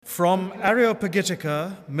From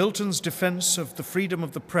Aeropagitica, Milton's defense of the freedom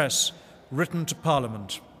of the press, written to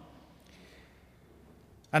Parliament.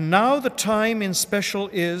 And now the time in special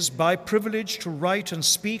is, by privilege, to write and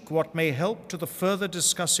speak what may help to the further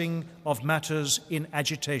discussing of matters in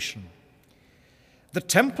agitation. The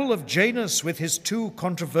temple of Janus with his two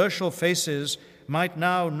controversial faces might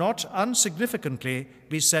now not unsignificantly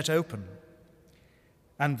be set open.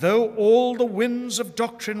 And though all the winds of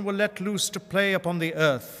doctrine were let loose to play upon the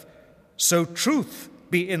earth, so truth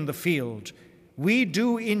be in the field, we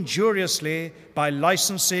do injuriously by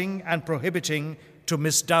licensing and prohibiting to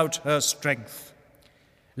misdoubt her strength.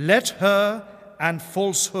 Let her and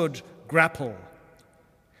falsehood grapple.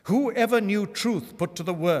 Who ever knew truth put to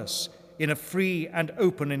the worse in a free and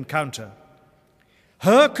open encounter?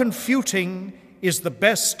 Her confuting is the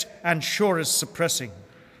best and surest suppressing.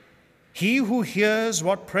 He who hears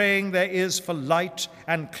what praying there is for light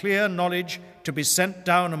and clear knowledge to be sent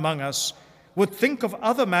down among us would think of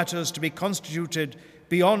other matters to be constituted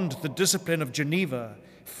beyond the discipline of Geneva,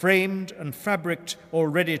 framed and fabricked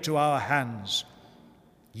already to our hands.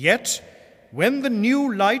 Yet, when the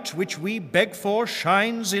new light which we beg for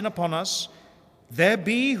shines in upon us, there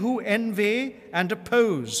be who envy and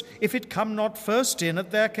oppose if it come not first in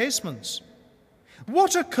at their casements.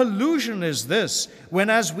 What a collusion is this, when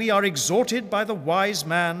as we are exhorted by the wise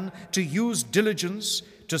man to use diligence,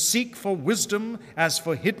 to seek for wisdom as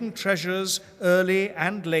for hidden treasures early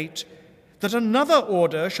and late, that another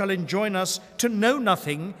order shall enjoin us to know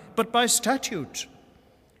nothing but by statute.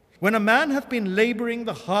 When a man hath been labouring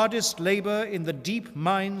the hardest labour in the deep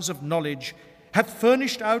mines of knowledge, hath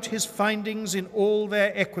furnished out his findings in all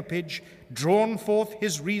their equipage, drawn forth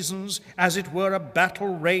his reasons, as it were a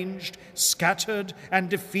battle ranged, scattered and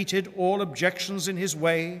defeated all objections in his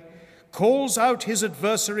way, calls out his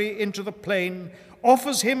adversary into the plain,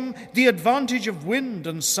 offers him the advantage of wind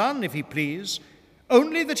and sun, if he please,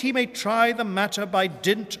 only that he may try the matter by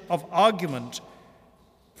dint of argument,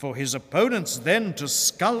 for his opponents then to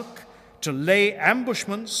skulk, to lay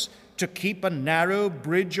ambushments, to keep a narrow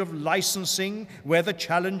bridge of licensing where the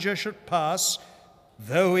challenger should pass,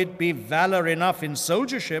 though it be valor enough in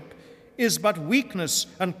soldiership, is but weakness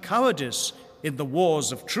and cowardice in the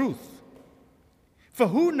wars of truth. For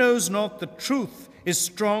who knows not that truth is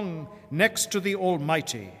strong next to the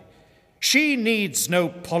Almighty? She needs no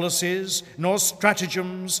policies, nor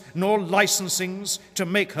stratagems, nor licensings to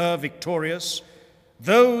make her victorious.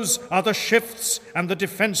 Those are the shifts and the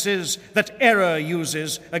defenses that error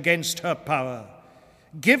uses against her power.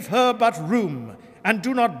 Give her but room, and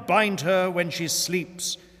do not bind her when she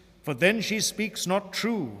sleeps, for then she speaks not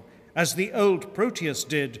true, as the old Proteus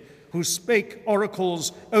did, who spake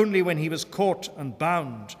oracles only when he was caught and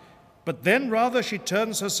bound. But then rather she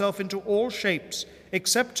turns herself into all shapes,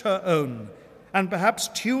 except her own, and perhaps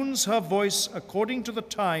tunes her voice according to the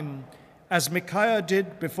time, as Micaiah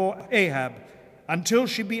did before Ahab, until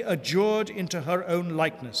she be adjured into her own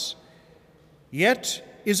likeness. Yet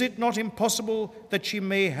is it not impossible that she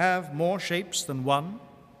may have more shapes than one?